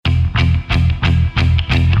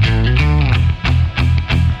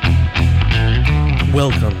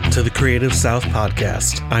Welcome to the Creative South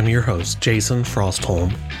Podcast. I'm your host, Jason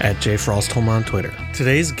Frostholm, at jfrostholm on Twitter.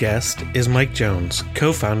 Today's guest is Mike Jones,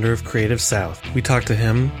 co-founder of Creative South. We talked to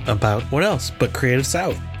him about what else but Creative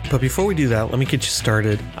South. But before we do that, let me get you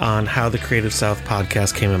started on how the Creative South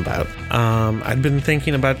podcast came about. I'd been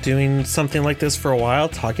thinking about doing something like this for a while,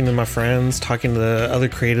 talking to my friends, talking to other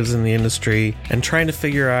creatives in the industry, and trying to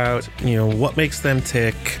figure out, what makes them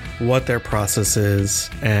tick, what their process is,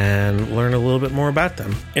 and learn a little bit more about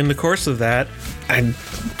them. In the course of that, I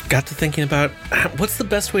got to thinking about what's the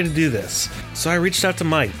best way to do this. So I reached out to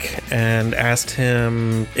Mike and asked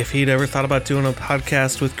him if he'd ever thought about doing a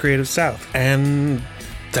podcast with Creative South. And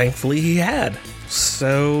thankfully he had.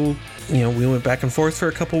 So, we went back and forth for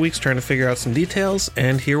a couple weeks trying to figure out some details,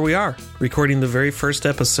 and here we are, recording the very first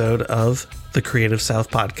episode of the Creative South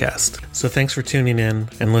podcast. So thanks for tuning in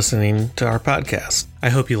and listening to our podcast. I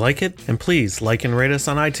hope you like it, and please like and rate us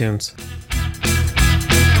on iTunes.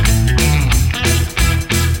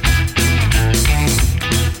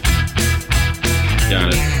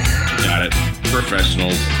 Got it.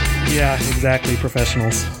 Professionals. Yeah, exactly.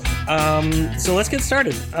 Professionals. So let's get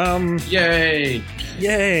started.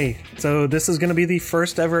 Yay. So this is going to be the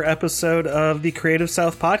first ever episode of the Creative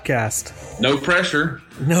South podcast. No pressure.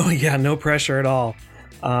 No pressure at all.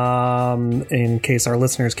 In case our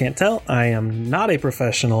listeners can't tell, I am not a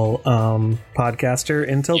professional podcaster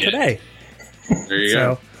until today. There you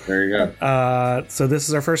go. So this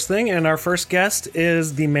is our first thing, and our first guest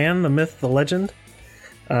is the man, the myth, the legend,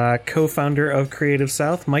 co-founder of Creative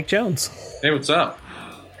South, Mike Jones. Hey, what's up?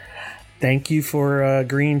 Thank you for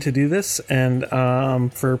agreeing to do this, and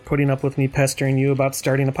for putting up with me pestering you about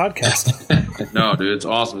starting a podcast. No, dude, it's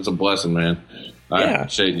awesome. It's a blessing, man. I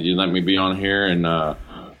appreciate you letting me be on here, and I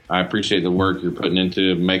appreciate the work you're putting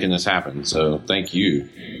into making this happen. So thank you.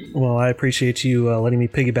 Well, I appreciate you letting me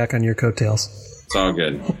piggyback on your coattails. It's all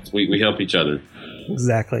good. We help each other.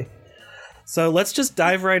 Exactly. So let's just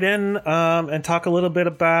dive right in and talk a little bit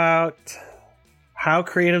about how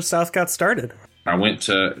Creative South got started. I went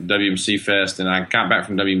to WMC Fest, and I got back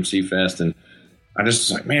from WMC Fest, and I just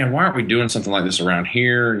was like, man, why aren't we doing something like this around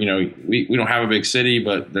here? We don't have a big city,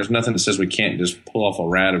 but there's nothing that says we can't just pull off a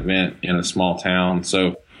rad event in a small town.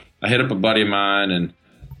 So I hit up a buddy of mine, and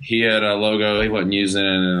he had a logo he wasn't using,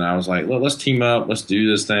 and I was like, well, let's team up, let's do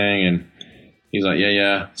this thing. And he's like,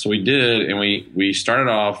 yeah. So we did, and we started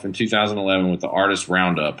off in 2011 with the Artist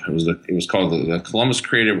Roundup. It was called the Columbus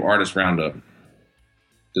Creative Artist Roundup,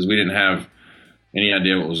 because we didn't have any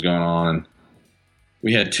idea what was going on. And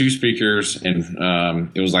we had 2 speakers,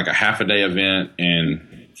 and it was like a half a day event,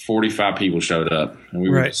 and 45 people showed up. And we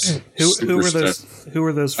were Who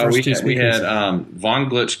were those first 2 speakers? We had Von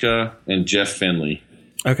Glitchka and Jeff Finley.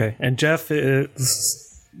 Okay, and Jeff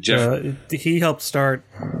is he helped start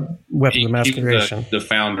Weapons of Mass Creation. The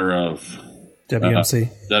founder of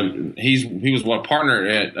WMC. He was partner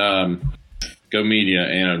at Go Media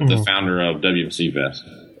and the founder of WMC Fest.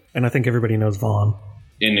 And I think everybody knows Vaughn.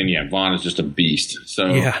 And then, Vaughn is just a beast.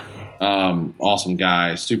 So, awesome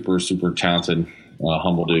guy, super, super talented,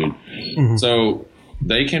 humble dude. Mm-hmm. So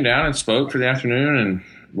they came down and spoke for the afternoon, and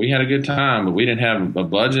we had a good time, but we didn't have a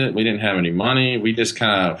budget. We didn't have any money. We just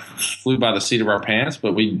kind of flew by the seat of our pants,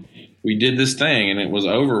 but we did this thing, and it was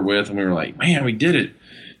over with, and we were like, man, we did it.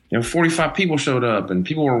 45 people showed up, and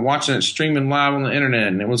people were watching it streaming live on the internet,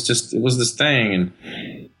 and it was this thing, and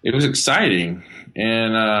it was exciting.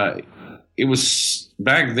 And it was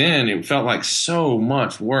back then, it felt like so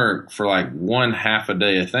much work for like one half a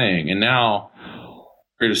day a thing. And now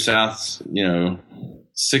Creative South's,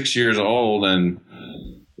 6 years old, and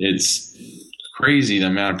it's crazy the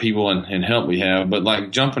amount of people and help we have. But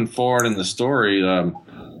like jumping forward in the story,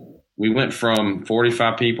 we went from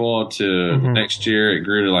 45 people to the next year it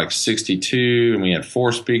grew to like 62, and we had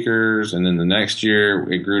 4 speakers. And then the next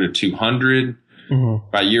year it grew to 200.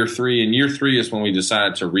 By year 3, and year 3 is when we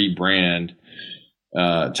decided to rebrand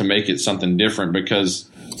to make it something different. Because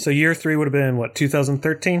so year 3 would have been what,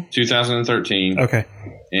 2013? 2013. Okay.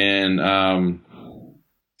 And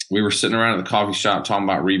we were sitting around at the coffee shop talking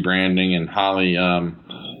about rebranding, and Holly,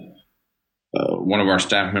 one of our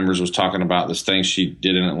staff members, was talking about this thing she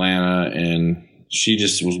did in Atlanta, and she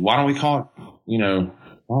just was, why don't we call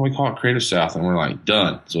it Creative South? And we're like,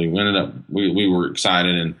 done. So we ended up, we were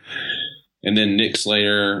excited, and then Nick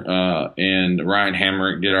Slater and Ryan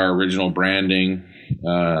Hamrick did our original branding,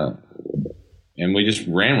 and we just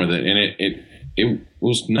ran with it. And it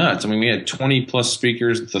was nuts. I mean, we had 20 plus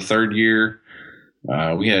speakers the third year.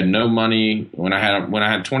 We had no money. When I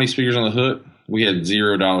had 20 speakers on the hook, we had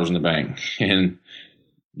 $0 in the bank. And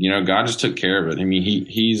God just took care of it. I mean,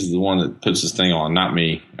 he's the one that puts this thing on, not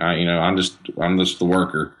me. I'm just the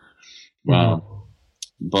worker.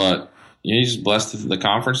 But he's blessed the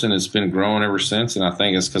conference, and it's been growing ever since. And I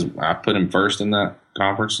think it's because I put him first in that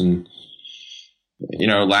conference. And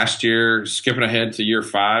last year, skipping ahead to year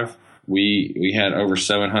 5, we had over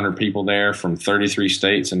 700 people there from 33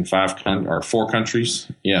 states and 4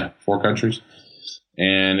 countries. Yeah, 4 countries,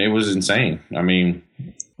 and it was insane. I mean.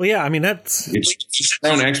 Well, yeah, I mean, it's just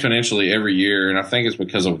grown exponentially every year, and I think it's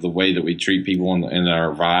because of the way that we treat people and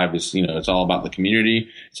our vibe. It's all about the community.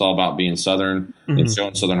 It's all about being Southern and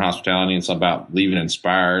showing Southern hospitality. It's about leaving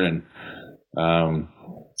inspired, and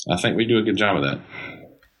I think we do a good job of that.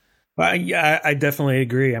 I definitely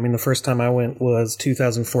agree. I mean, the first time I went was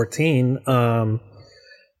 2014,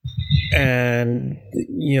 and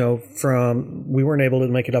we weren't able to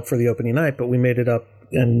make it up for the opening night, but we made it up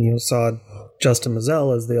and saw Justin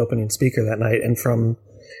Mazzell as the opening speaker that night, and from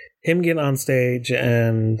him getting on stage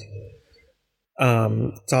and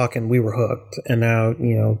talking, we were hooked. And now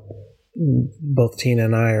both Tina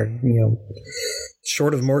and I are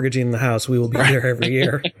short of mortgaging the house, we will be there every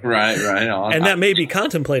year. right. And that may be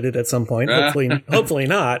contemplated at some point. Hopefully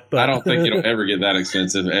not. But I don't think it'll ever get that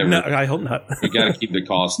expensive. Ever. No, I hope not. We got to keep the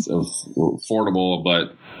cost affordable,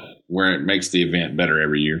 but where it makes the event better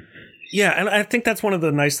every year. Yeah, and I think that's one of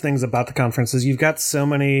the nice things about the conference is you've got so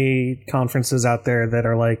many conferences out there that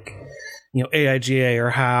are like, AIGA or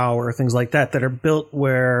HOW or things like that are built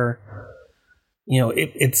where,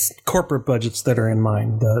 it's corporate budgets that are in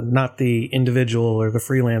mind, not the individual or the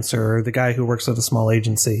freelancer or the guy who works at a small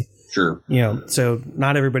agency. Sure. So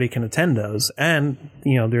not everybody can attend those. And,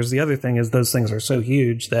 there's the other thing is those things are so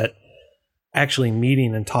huge that actually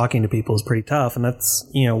meeting and talking to people is pretty tough. And that's,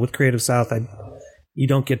 with Creative South, you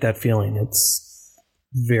don't get that feeling. It's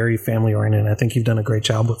very family oriented. I think you've done a great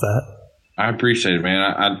job with that. I appreciate it,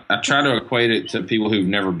 man. I try to equate it to people who've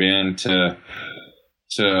never been to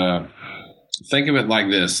think of it like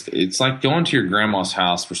this. It's like going to your grandma's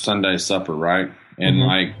house for Sunday supper, right? And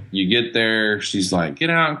like you get there, she's like, get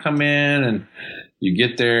out and come in. And you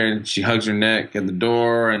get there and she hugs your neck at the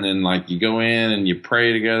door. And then like you go in and you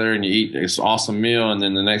pray together and you eat this awesome meal. And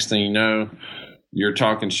then the next thing you know, you're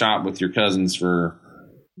talking shop with your cousins for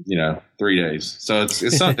 3 days. So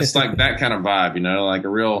it's like that kind of vibe, like a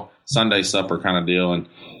real Sunday supper kind of deal. And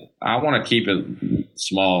I want to keep it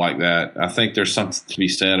small like that. I think there's something to be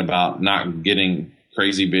said about not getting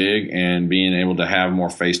crazy big and being able to have more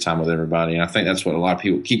FaceTime with everybody. And I think that's what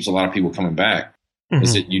keeps a lot of people coming back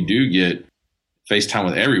is that you do get FaceTime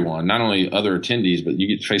with everyone, not only other attendees, but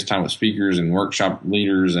you get FaceTime with speakers and workshop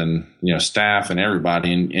leaders and, staff and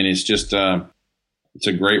everybody. And it's just, it's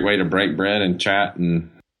a great way to break bread and chat and,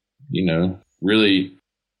 really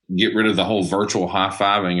get rid of the whole virtual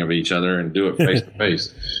high-fiving of each other and do it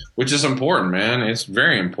face-to-face, which is important, man. It's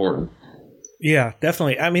very important. Yeah,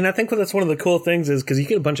 definitely. I mean, I think that's one of the cool things is because you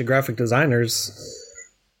get a bunch of graphic designers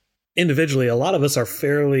individually. A lot of us are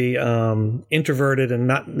fairly introverted and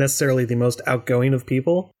not necessarily the most outgoing of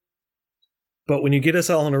people. But when you get us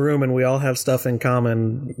all in a room and we all have stuff in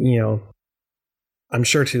common, I'm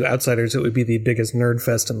sure to outsiders it would be the biggest nerd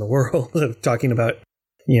fest in the world of talking about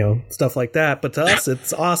stuff like that. But to us,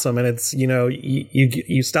 it's awesome. And it's,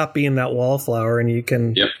 you stop being that wallflower and you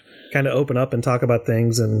can kind of open up and talk about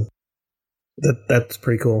things. And that's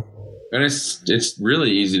pretty cool. And it's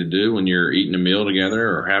really easy to do when you're eating a meal together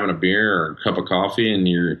or having a beer or a cup of coffee and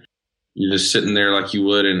you're just sitting there like you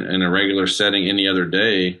would in a regular setting any other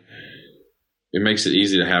day. It makes it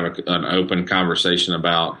easy to have an open conversation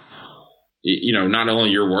about, not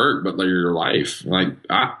only your work, but your life. Like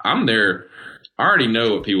I'm there. I already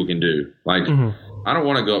know what people can do. Like, I don't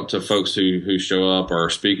want to go up to folks who show up or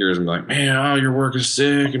speakers and be like, man, your work is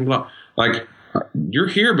sick and blah. Like, you're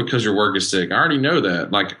here because your work is sick. I already know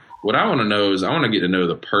that. Like, what I want to know is I want to get to know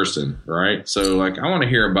the person, right? So, like, I want to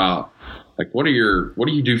hear about, like, what do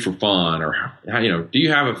you do for fun? Or, do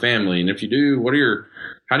you have a family? And if you do,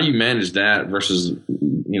 how do you manage that versus,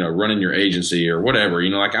 running your agency or whatever?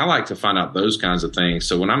 Like, I like to find out those kinds of things.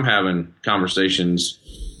 So when I'm having conversations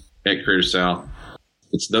at Creative South,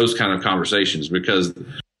 it's those kind of conversations because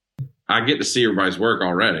I get to see everybody's work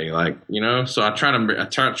already, so I try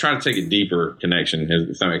to take a deeper connection,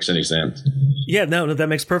 if that makes any sense. Yeah, no, that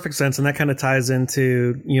makes perfect sense. And that kind of ties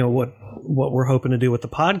into, what we're hoping to do with the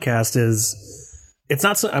podcast is it's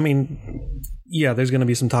not so, there's going to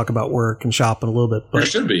be some talk about work and shop in a little bit. But, there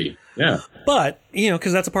should be. Yeah. But,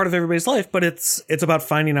 because that's a part of everybody's life, but it's about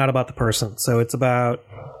finding out about the person. So it's about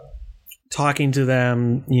talking to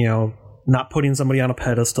them, not putting somebody on a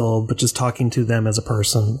pedestal, but just talking to them as a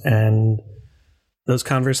person. And those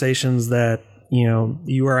conversations that,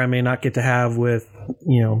 you or I may not get to have with,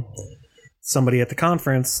 somebody at the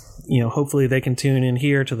conference, hopefully they can tune in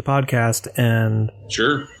here to the podcast and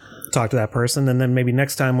sure talk to that person. And then maybe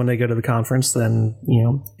next time when they go to the conference, then,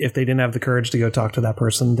 if they didn't have the courage to go talk to that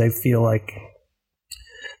person, they feel like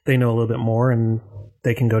they know a little bit more and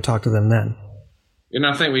they can go talk to them then. And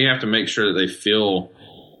I think we have to make sure that they feel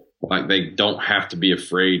like they don't have to be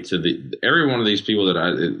afraid every one of these people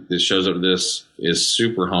that shows up to this is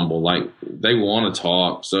super humble. Like they want to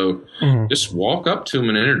talk. So just walk up to them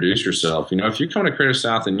and introduce yourself. If you come to Creative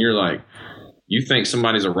South and you're like, you think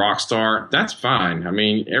somebody's a rock star, that's fine. I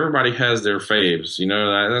mean, everybody has their faves,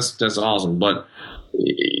 that's awesome. But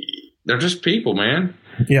they're just people, man.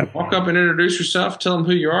 Yeah. Walk up and introduce yourself, tell them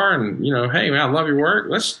who you are. And, hey man, I love your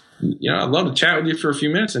work. I'd love to chat with you for a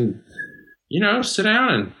few minutes and, sit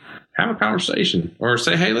down and have a conversation, or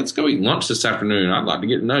say, hey, let's go eat lunch this afternoon. I'd like to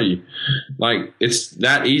get to know you. Like, it's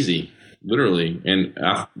that easy, literally. And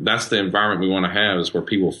that's the environment we want to have, is where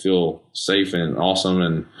people feel safe and awesome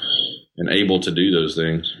and able to do those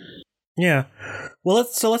things. Yeah. Well,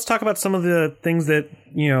 let's talk about some of the things that,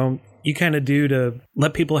 you kind of do to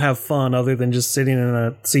let people have fun other than just sitting in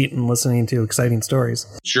a seat and listening to exciting stories.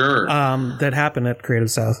 Sure. That happen at Creative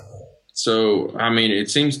South. So, I mean,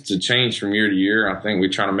 it seems to change from year to year. I think we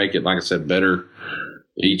try to make it, like I said, better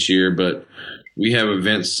each year. But we have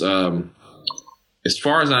events. As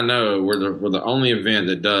far as I know, we're the only event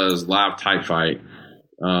that does live type fight,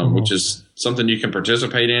 which is something you can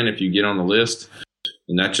participate in if you get on the list.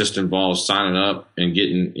 And that just involves signing up and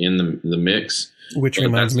getting in the mix. Which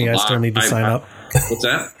reminds me, I still need to sign up. What's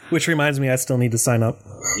that? Which reminds me, I still need to sign up.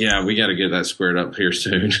 Yeah, we got to get that squared up here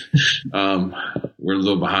soon. We're a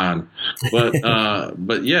little behind, but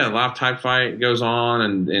yeah, live type fight goes on,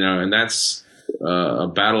 and that's a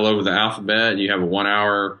battle over the alphabet. You have a 1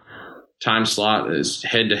 hour time slot. It's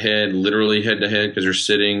head to head, literally head to head, because you're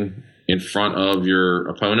sitting in front of your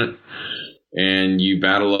opponent, and you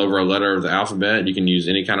battle over a letter of the alphabet. You can use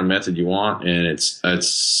any kind of method you want, and it's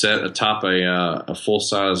set atop a full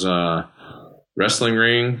size wrestling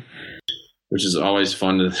ring, which is always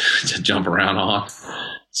fun to jump around on.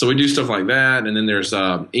 So we do stuff like that, and then there's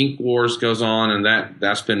Ink Wars goes on, and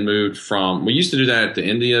that's been moved from. We used to do that at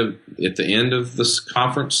the end of this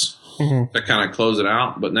conference to kind of close it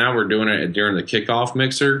out, but now we're doing it during the kickoff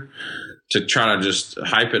mixer to try to just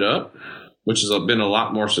hype it up, which has been a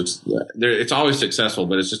lot more. It's always successful,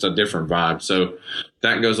 but it's just a different vibe. So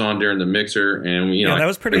that goes on during the mixer, and that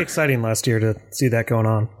was pretty exciting last year to see that going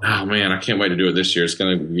on. Oh man, I can't wait to do it this year. It's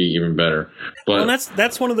going to be even better. But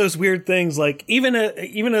that's one of those weird things. Like even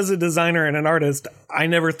as a designer and an artist, I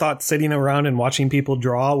never thought sitting around and watching people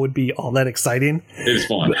draw would be all that exciting. It's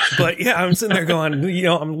fun, but yeah, I'm sitting there going,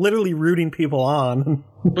 I'm literally rooting people on.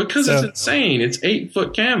 Because it's insane. It's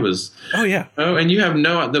 8-foot canvas. Oh yeah. Oh, and you have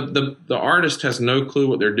the artist has no clue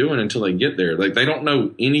what they're doing until they get there. Like they don't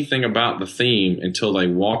know anything about the theme until they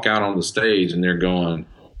walk out on the stage and they're going,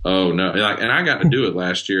 oh no. And I got to do it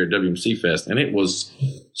last year at WMC Fest, and it was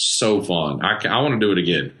so fun. I want to do it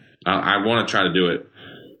again. I want to try to do it.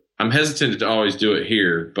 I'm hesitant to always do it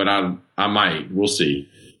here, but I might. We'll see.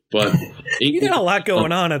 But you got a lot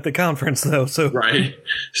going on at the conference, though. So right.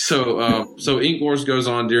 So Ink Wars goes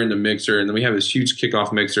on during the mixer, and then we have this huge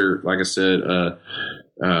kickoff mixer. Like I said,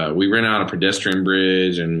 we rent out a pedestrian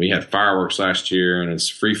bridge, and we had fireworks last year, and it's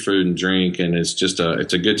free food and drink, and it's just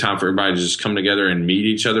it's a good time for everybody to just come together and meet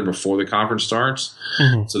each other before the conference starts.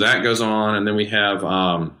 So that goes on, and then we have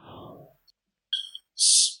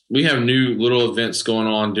new little events going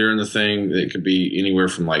on during the thing. It could be anywhere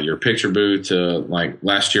from like your picture booth to like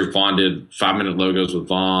last year Vaughn did 5-minute logos with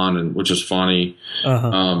Vaughn, and which is funny.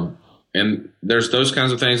 And there's those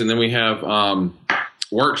kinds of things. And then we have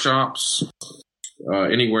workshops,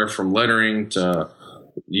 anywhere from lettering to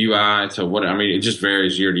UI to what, I mean, it just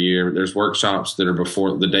varies year to year. There's workshops that are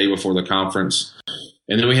before the day before the conference.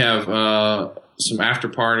 And then we have some after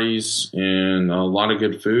parties and a lot of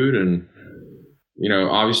good food, and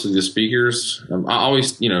obviously the speakers.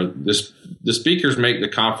 The speakers make it a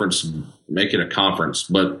conference,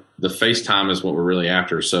 but the FaceTime is what we're really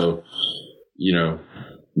after. So,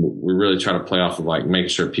 we really try to play off of like making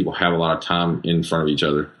sure people have a lot of time in front of each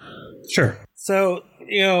other. Sure. So,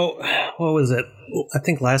 what was it? I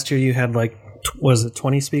think last year you had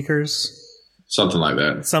 20 speakers? Something like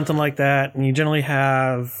that. And you generally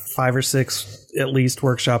have 5 or 6 at least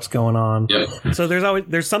workshops going on. Yep. So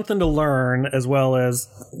there's something to learn, as well as,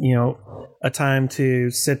 a time to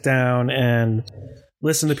sit down and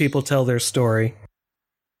listen to people tell their story.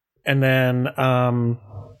 And then,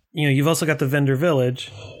 you've also got the vendor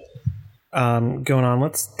village going on.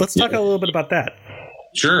 Let's talk a little bit about that.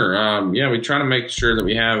 Sure. We try to make sure that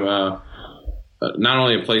we have not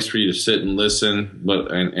only a place for you to sit and listen,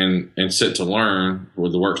 but and sit to learn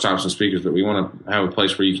with the workshops and speakers, but we want to have a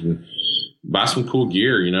place where you can buy some cool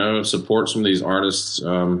gear, support some of these artists.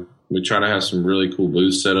 We try to have some really cool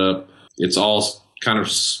booths set up. It's all kind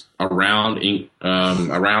of around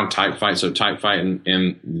Type Fight. So Type Fight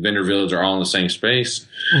and Vendor Village are all in the same space.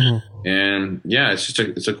 Mm-hmm. And yeah,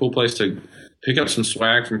 it's a cool place to pick up some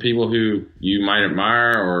swag from people who you might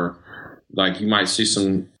admire, or like you might see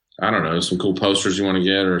some cool posters you want to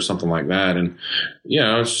get or something like that. And, you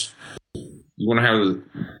want to have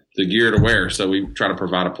the gear to wear. So we try to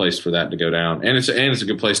provide a place for that to go down. And it's a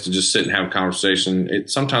good place to just sit and have a conversation.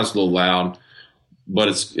 It's sometimes a little loud, but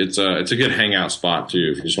it's a good hangout spot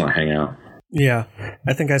too, if you just want to hang out. Yeah.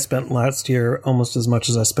 I think I spent last year almost as much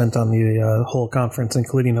as I spent on the whole conference,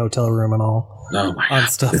 including hotel room and all on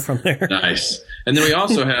stuff from there. Nice. And then we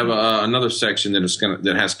also have another section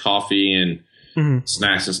that has coffee and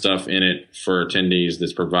snacks and stuff in it for attendees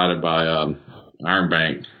that's provided by Iron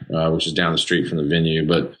Bank, which is down the street from the venue.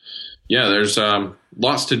 But yeah, there's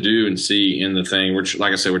lots to do and see in the thing.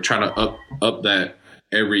 Like I said, we're trying to up that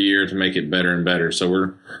every year to make it better and better. So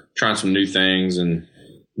we're trying some new things and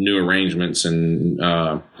new arrangements and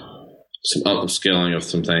some upscaling of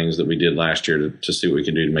some things that we did last year to see what we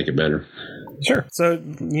can do to make it better. Sure. So,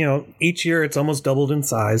 each year it's almost doubled in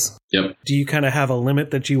size. Yep. Do you kind of have a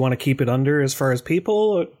limit that you want to keep it under as far as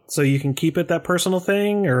people, so you can keep it that personal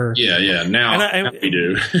thing? Or Yeah. Now we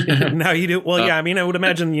do. Now you do. Well, I would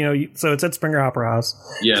imagine, so it's at Springer Opera House.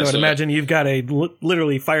 Yeah. So I'd imagine you've got a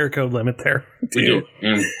literally fire code limit there. We do.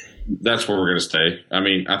 And that's where we're going to stay. I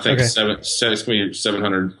mean, I think it's going to be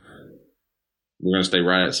 700. We're going to stay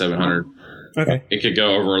right at 700. Okay. It could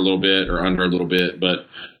go over a little bit or under a little bit, but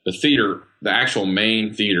the actual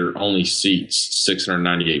main theater only seats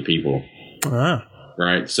 698 people. Ah.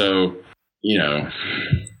 Right. So,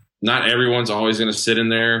 not everyone's always going to sit in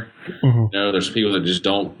there. Mm-hmm. There's people that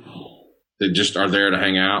just are there to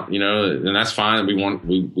hang out, and that's fine.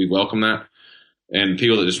 We welcome that. And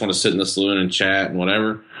people that just want to sit in the saloon and chat and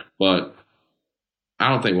whatever. But I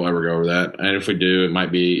don't think we'll ever go over that. And if we do, it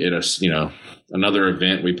might be at another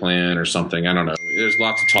event we plan or something. I don't know. There's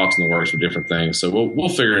lots of talks in the works with different things, so we'll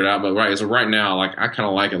figure it out. But right now, like I kind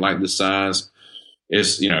of like it like this size.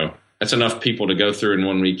 It's it's enough people to go through in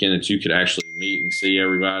one weekend that you could actually meet and see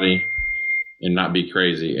everybody and not be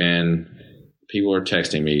crazy. And people are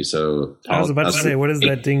texting me, so I was about to say, what is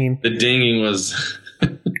that dinging? The dinging was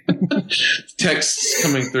texts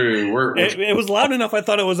coming through. It was loud enough. I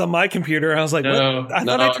thought it was on my computer. I was like, what? I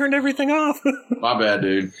thought I turned everything off. My bad,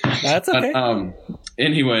 dude. That's okay.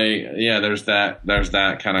 Anyway, yeah, there's that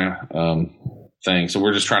kind of thing. So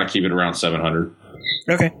we're just trying to keep it around 700.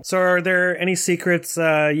 Okay. So are there any secrets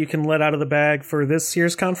you can let out of the bag for this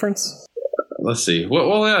year's conference? Let's see.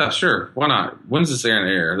 Well, yeah, sure. Why not? When's this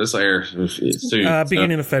air? This air soon.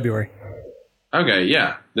 Beginning of February. Okay.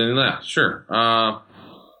 Yeah. Then yeah, sure.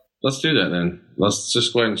 Let's do that then. Let's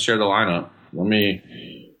just go ahead and share the lineup. Let me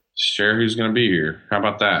share who's going to be here. How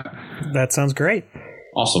about that? That sounds great.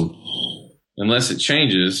 Awesome. Unless it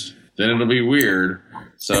changes, then it'll be weird.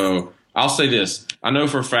 So I'll say this. I know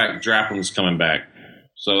for a fact Draplin's coming back.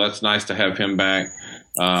 So that's nice to have him back.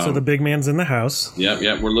 So the big man's in the house.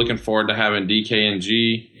 Yep. We're looking forward to having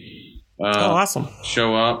DK&G awesome.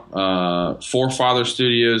 show up. Forefather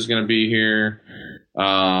Studio is going to be here.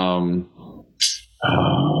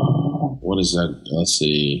 What is that? Let's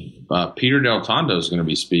see. Peter Del Tondo is going to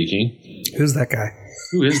be speaking. Who's that guy?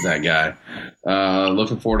 Who is that guy?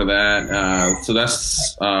 Looking forward to that. So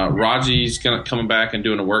that's Raji's coming back and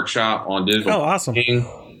doing a workshop on digital. Oh, awesome.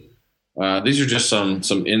 These are just some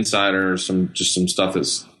insiders, some stuff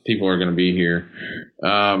that's people are going to be here.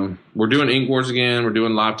 We're doing Ink Wars again. We're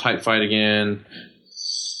doing live Type Fight again.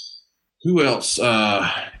 Who else?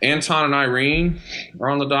 Anton and Irene are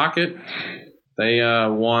on the docket. They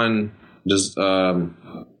won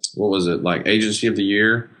what was it, like Agency of the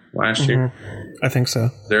Year last year? I think so.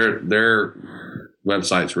 Their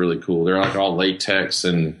website's really cool. They're like all latex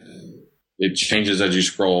and it changes as you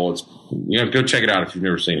scroll. It's go check it out if you've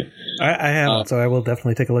never seen it. I haven't, so I will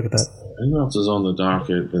definitely take a look at that. Who else is on the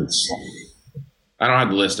docket? I don't have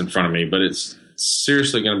the list in front of me, but it's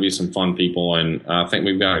seriously going to be some fun people, and I think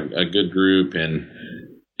we've got a good group, and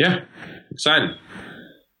yeah, excited.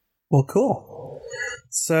 Well, cool.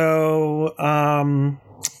 So,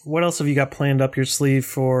 what else have you got planned up your sleeve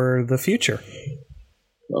for the future?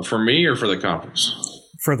 For me or for the conference?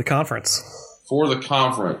 For the conference. For the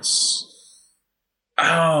conference.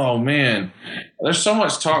 Oh, man. There's so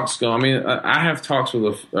much talks going. I mean, I have talks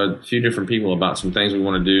with a few different people about some things we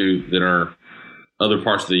want to do that are other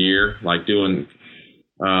parts of the year, like doing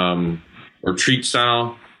retreat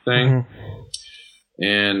style thing.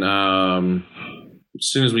 And as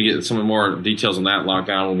soon as we get some more details on that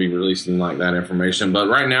lockdown, we'll be releasing like that information. But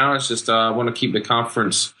right now, it's just I want to keep the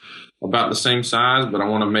conference about the same size, but I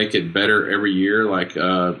want to make it better every year, like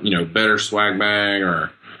better swag bag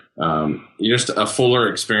or just a fuller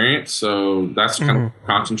experience. So that's kind of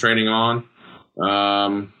concentrating on.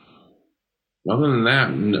 Other than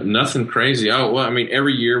that, nothing crazy. Oh, well, I mean,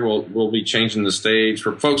 every year we'll be changing the stage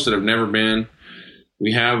for folks that have never been.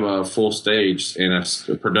 We have a full stage and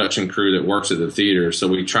a production crew that works at the theater. So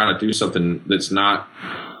we try to do something that's not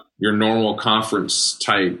your normal conference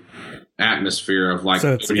type atmosphere of like.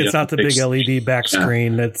 So it's not the big LED back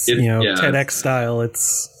screen. It's TEDx style.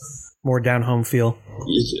 It's more down home feel.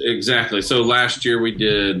 Exactly. So last year we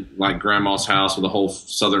did like grandma's house with a whole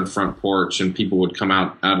southern front porch, and people would come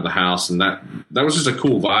out of the house, and that was just a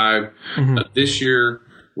cool vibe. This year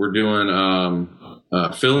we're doing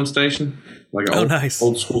a filling station. Like an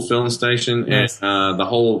old school filling station, nice. And the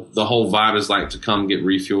whole vibe is like to come get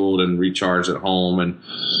refueled and recharged at home,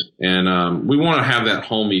 and we want to have that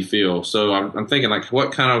homey feel. So I'm thinking like,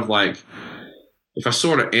 what kind of like, if I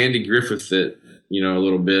sort of Andy Griffith it, a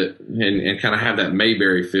little bit, and kind of have that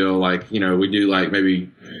Mayberry feel, like we do like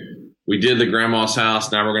maybe we did the grandma's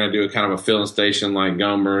house. Now we're going to do a kind of a filling station like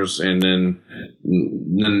Gomer's, and then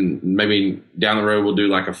maybe down the road we'll do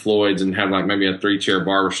like a Floyd's and have like maybe a 3-chair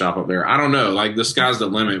barbershop up there. I don't know. Like the sky's the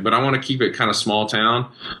limit, but I want to keep it kind of small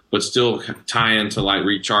town, but still tie into like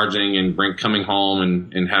recharging and coming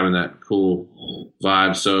home and having that cool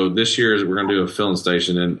vibe. So this year we're going to do a filling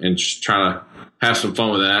station and try to have some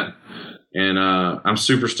fun with that. And I'm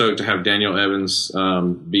super stoked to have Danielle Evans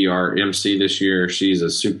be our MC this year. She's a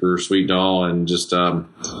super sweet doll, and just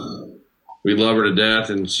we love her to death,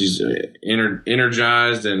 and she's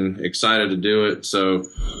energized and excited to do it. So,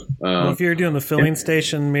 if you're doing the filling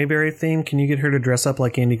station Mayberry theme, can you get her to dress up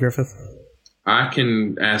like Andy Griffith? I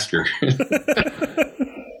can ask her.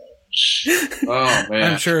 Oh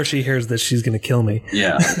man! I'm sure if she hears this, she's going to kill me.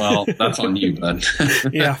 Yeah, well, that's on you, bud.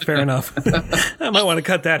 Yeah, fair enough. I might want to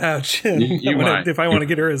cut that out. You might. If I want to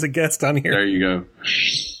get her as a guest on here. There you go.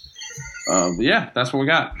 Yeah, that's what we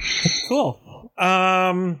got. Cool.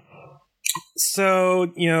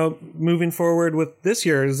 So, moving forward with this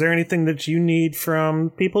year, is there anything that you need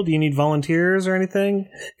from people? Do you need volunteers or anything?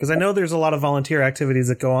 Because I know there's a lot of volunteer activities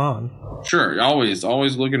that go on. Sure. Always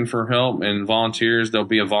looking for help and volunteers. There'll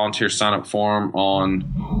be a volunteer sign-up form on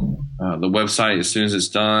the website as soon as it's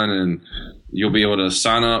done, and you'll be able to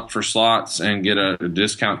sign up for slots and get a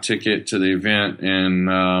discount ticket to the event.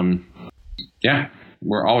 And,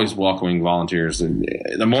 we're always welcoming volunteers. And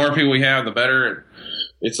the more people we have, the better.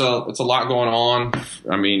 It's a lot going on.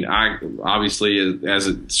 I mean, obviously as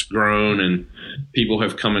it's grown and people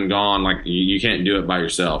have come and gone, like you can't do it by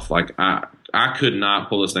yourself. Like I could not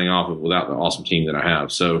pull this thing off without the awesome team that I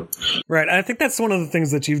have. So, right. I think that's one of the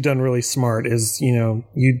things that you've done really smart is,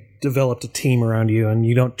 you developed a team around you and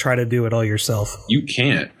you don't try to do it all yourself. You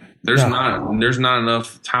can't. There's not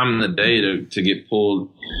enough time in the day to get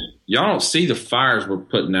pulled. Y'all don't see the fires we're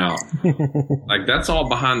putting out. Like that's all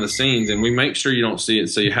behind the scenes, and we make sure you don't see it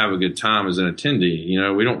so you have a good time as an attendee.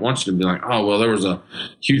 We don't want you to be like, oh, well, there was a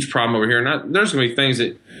huge problem over here. There's going to be things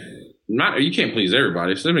that you can't please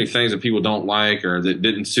everybody. So there's going to be things that people don't like or that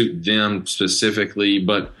didn't suit them specifically,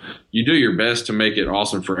 but you do your best to make it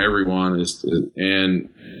awesome for everyone. And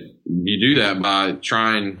you do that by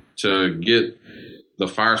trying to get the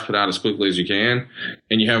fires put out as quickly as you can.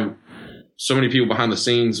 And you have so many people behind the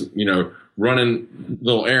scenes, running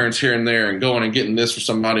little errands here and there and going and getting this for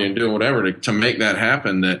somebody and doing whatever to make that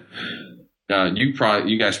happen that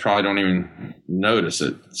you guys probably don't even notice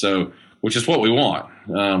it. So, which is what we want.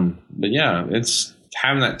 But yeah, it's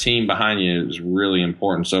having that team behind you is really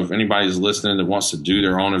important. So if anybody's listening that wants to do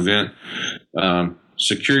their own event,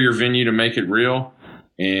 secure your venue to make it real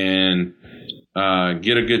and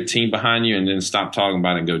get a good team behind you, and then stop talking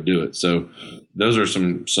about it and go do it. So those are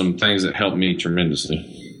some things that helped me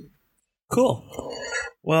tremendously. Cool.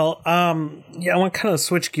 Well, I want to kind of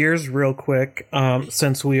switch gears real quick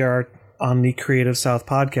since we are on the Creative South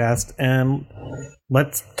podcast, and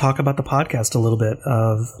let's talk about the podcast a little bit.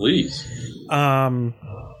 Please.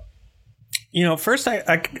 First,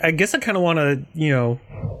 I guess I kind of want to,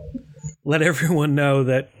 let everyone know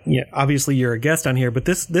that, obviously you're a guest on here, but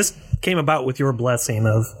this came about with your blessing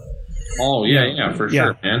of. Oh, yeah, for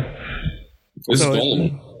sure, man. This is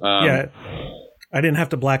golden. I didn't have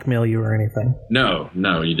to blackmail you or anything. No,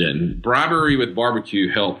 you didn't. Bribery with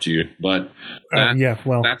barbecue helped you, but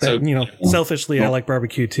selfishly, I like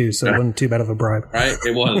barbecue too, so it wasn't too bad of a bribe. Right?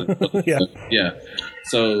 It wasn't. Yeah.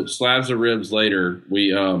 So slabs of ribs later,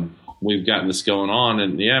 we've gotten this going on,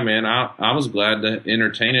 and yeah, man, I was glad to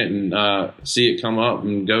entertain it and see it come up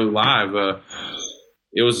and go live.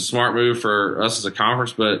 It was a smart move for us as a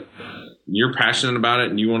conference, but you're passionate about it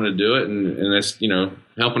and you want to do it, and that's,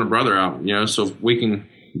 helping a brother out, so if we can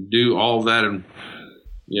do all of that in,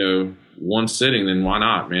 one sitting, then why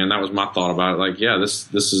not, man? That was my thought about it. Like, yeah, this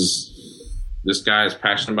guy is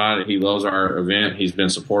passionate about it. He loves our event. He's been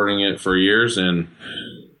supporting it for years, and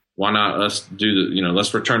why not us do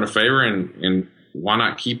let's return the favor, and why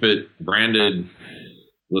not keep it branded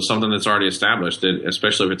with something that's already established,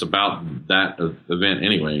 especially if it's about that event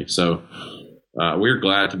anyway. So we're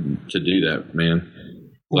glad to do that, man.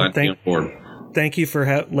 Glad to be on board. Thank you for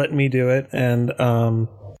letting me do it. And,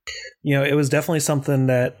 it was definitely something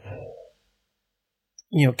that,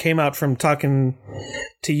 came out from talking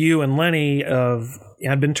to you and Lenny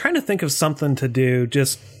I've been trying to think of something to do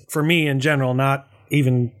just for me in general, not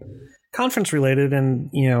even conference related. And,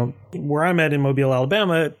 where I'm at in Mobile,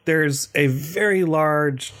 Alabama, there's a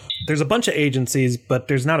bunch of agencies, but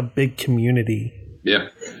there's not a big community. Yeah.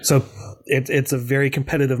 So it's a very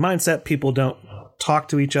competitive mindset. People don't talk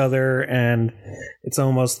to each other, and it's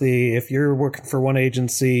almost if you're working for one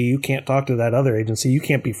agency, you can't talk to that other agency. You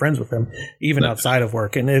can't be friends with them, even outside of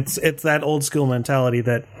work. And it's that old school mentality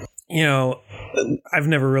that, I've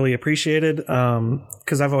never really appreciated,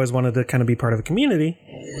 because I've always wanted to kind of be part of a community.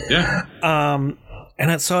 Yeah.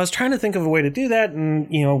 So I was trying to think of a way to do that. And,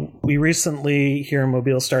 we recently here in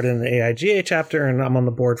Mobile started an AIGA chapter, and I'm on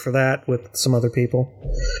the board for that with some other people,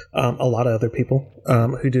 a lot of other people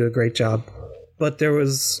who do a great job. But there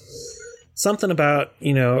was something about,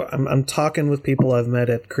 I'm talking with people I've met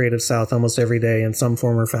at Creative South almost every day in some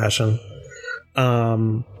form or fashion.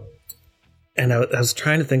 And I was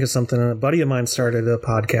trying to think of something, and a buddy of mine started a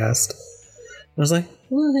podcast. I was like,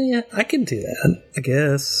 well, yeah, I can do that, I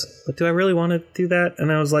guess. But do I really want to do that?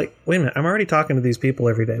 And I was like, wait a minute, I'm already talking to these people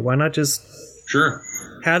every day. Why not just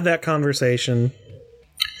have that conversation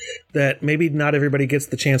that maybe not everybody gets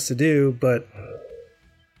the chance to do, but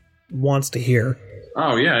wants to hear.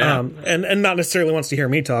 Oh, yeah. And not necessarily wants to hear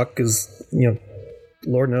me talk, because,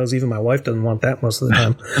 Lord knows even my wife doesn't want that most of the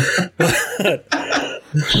time.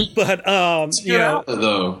 but outlet,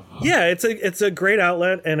 though. Yeah, it's a great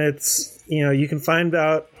outlet, and it's, you can find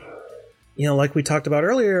out, like we talked about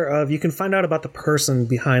earlier, you can find out about the person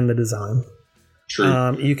behind the design.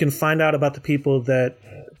 True. You can find out about the people that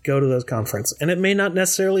go to those conferences, and it may not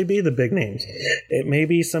necessarily be the big names. It may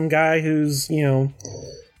be some guy who's,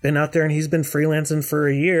 been out there and he's been freelancing for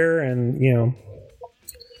a year, and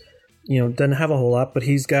doesn't have a whole lot, but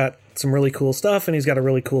he's got some really cool stuff, and he's got a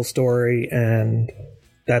really cool story, and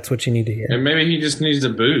that's what you need to hear. And maybe he just needs a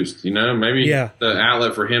boost, maybe the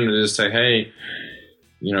outlet for him to just say, hey,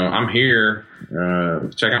 I'm here,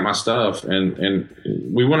 check out my stuff. And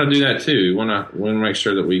we want to do that too. We want to make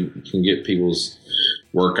sure that we can get people's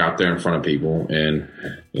work out there in front of people and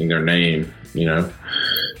in their name,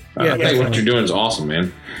 I think what you're doing is awesome,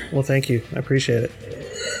 man. Well, thank you. I appreciate it.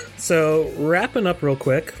 So wrapping up real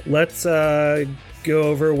quick, let's go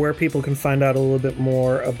over where people can find out a little bit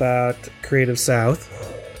more about Creative South.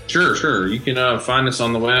 Sure. You can find us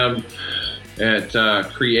on the web at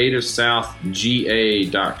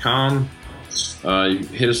creativesouthga.com.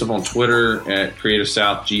 Hit us up on Twitter at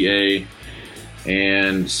creativesouthga,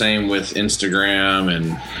 and same with Instagram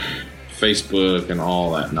and Facebook and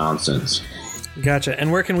all that nonsense. Gotcha.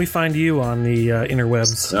 And where can we find you on the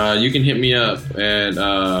interwebs? You can hit me up at,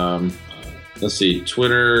 let's see,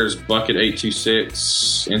 Twitter's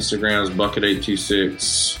Bucket826, Instagram's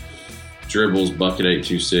Bucket826, Dribble's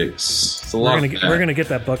Bucket826. It's a lot. We're gonna get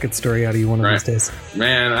that bucket story out of you one of these days.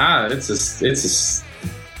 Man, it's a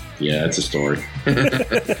story.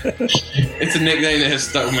 It's a nickname that has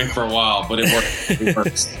stuck with me for a while, but it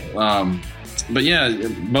works. But yeah,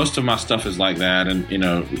 most of my stuff is like that. And,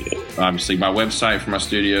 obviously my website for my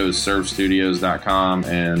studio is servestudios.com.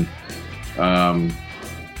 And,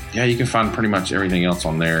 you can find pretty much everything else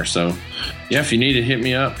on there. So yeah, if you need to hit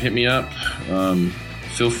me up.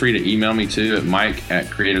 Feel free to email me too at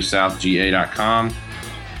mike@creativesouthga.com.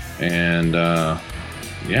 And,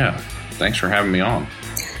 thanks for having me on.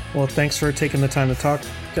 Well, thanks for taking the time to talk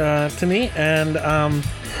to me. And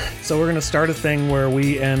so we're going to start a thing where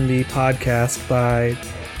we end the podcast by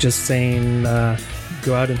just saying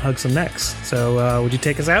go out and hug some necks. So would you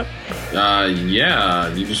take us out?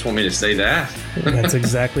 Yeah. You just want me to say that? That's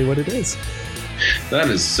exactly what it is. That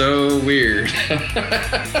is so weird.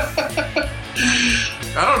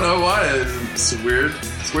 I don't know why it's weird.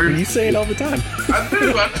 It's weird. You say it all the time. I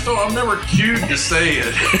do. I'm never cued to say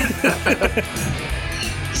it.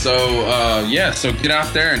 So get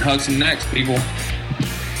out there and hug some necks, people.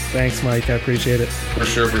 Thanks, Mike. I appreciate it. For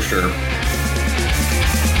sure.